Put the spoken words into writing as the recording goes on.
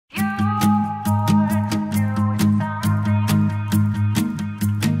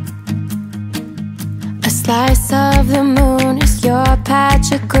colors of the moon is your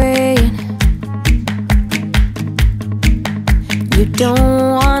patch of green. You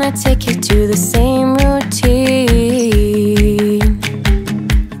don't wanna take it to the same routine.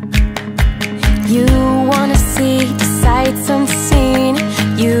 You wanna see the sights unseen.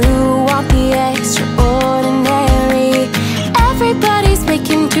 You want the extraordinary. Everybody's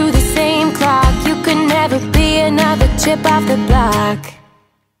waking to the same clock. You could never be another chip off the block.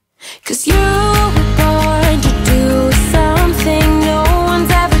 'Cause you were born to do something no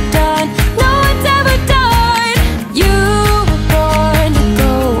one's ever done. No one's ever done. You were born to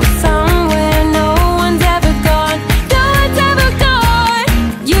go somewhere no one's ever gone. No one's ever gone.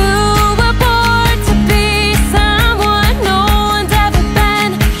 You were born to be someone no one's ever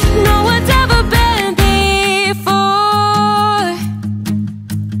been. No one's ever been before.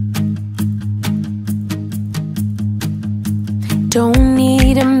 Don't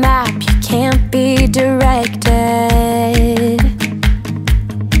need a map, you can't be directed.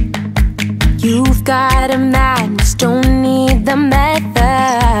 You've got a madness, don't need the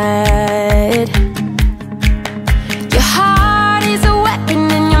method. Your heart is a weapon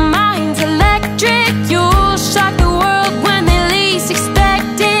and your mind's electric. You'll shock the world when they least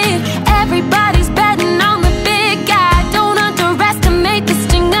expect it. Everybody's betting on the big guy. Don't underestimate the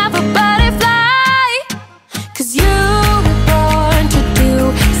sting of a butterfly. 'Cause you were born to do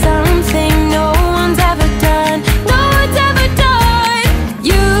something no one's ever done. No one's ever done.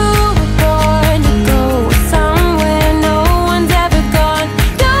 You were born to go somewhere no one's ever gone.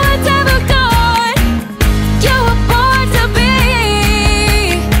 No one's ever gone. You were born to be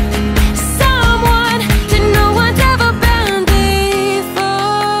someone that no one's ever been before.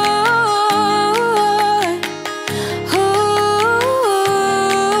 Ooh.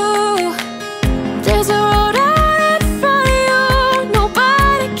 There's a road out in front of you,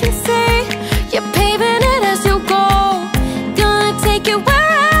 nobody can see. You're paving it as you go, gonna take it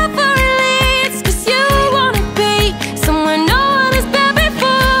wherever it leads. 'Cause you wanna be someone no one has been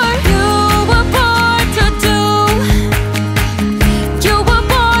before. You were born to do. You were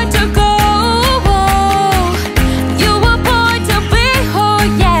born to go. You were born to be, oh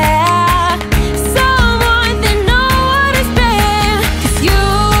yeah, someone that no one has been. 'Cause you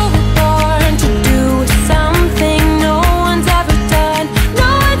were born to do something no one's ever done. No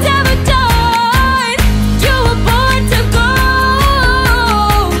one's ever done. You were born to go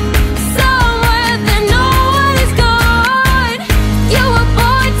somewhere that no one is gone. You were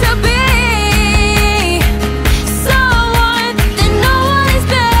born to be someone that no one has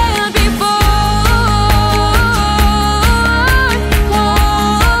been before.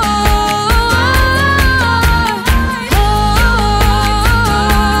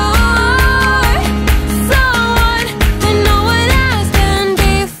 Someone that no one has been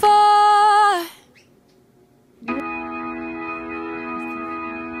before.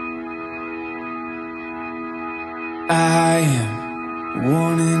 I am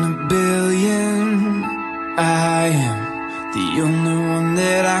one in a billion. I am the only one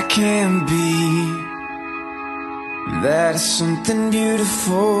that I can be. That is something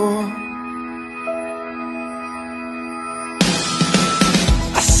beautiful.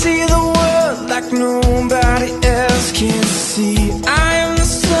 I see the world like nobody else can see. I am the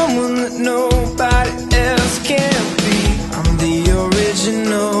someone that nobody else can be. I'm the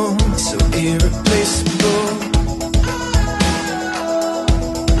original, so irreplaceable.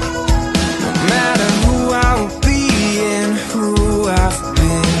 No matter who I will be and who I've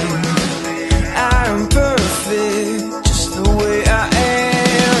been, I am perfect just the way I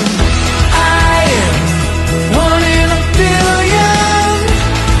am. I am one in a billion.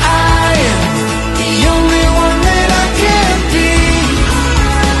 I am the only one that I can be.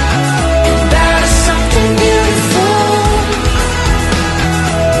 And that is something beautiful.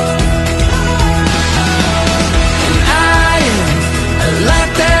 And I am a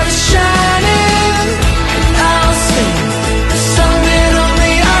light that is shining. And I'll sing a song that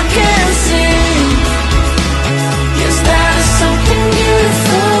only I can sing. Yes, that is something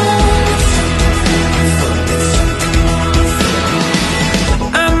beautiful.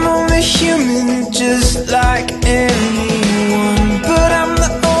 I'm only human just like anyone, but I'm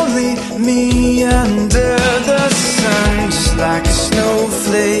the only me under the sun. Just like a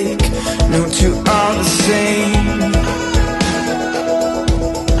snowflake, no two are the same.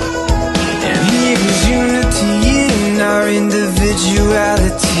 And here is unity in our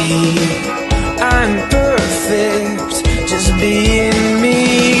individuality. I'm perfect, just being me.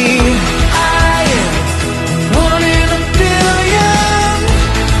 I am one in a billion.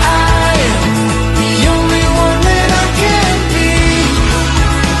 I am the only one that I can be.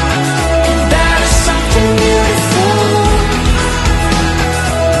 And that is something beautiful.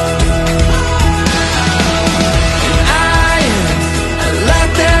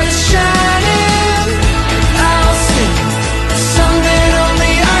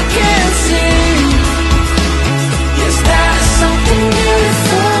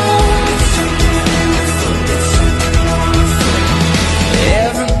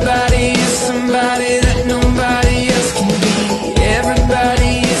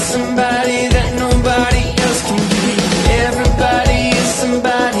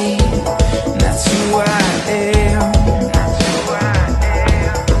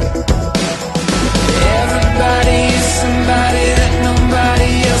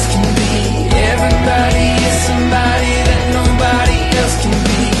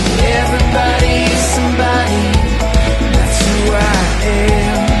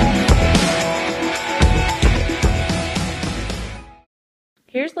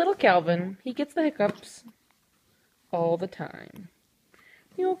 Calvin. He gets the hiccups all the time.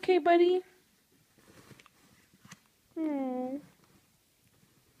 You okay, buddy? Oh.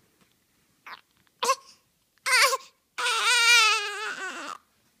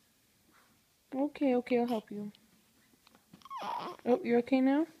 Okay, I'll help you. Oh, you're okay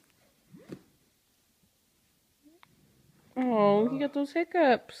now? Oh, you got those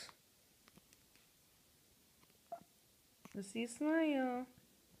hiccups. Let's see you smile.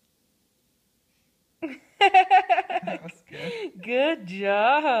 That was good. Good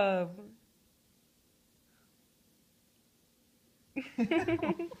job. You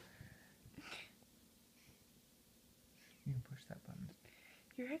can push that button.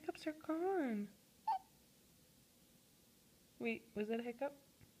 Your hiccups are gone. Wait, was that a hiccup?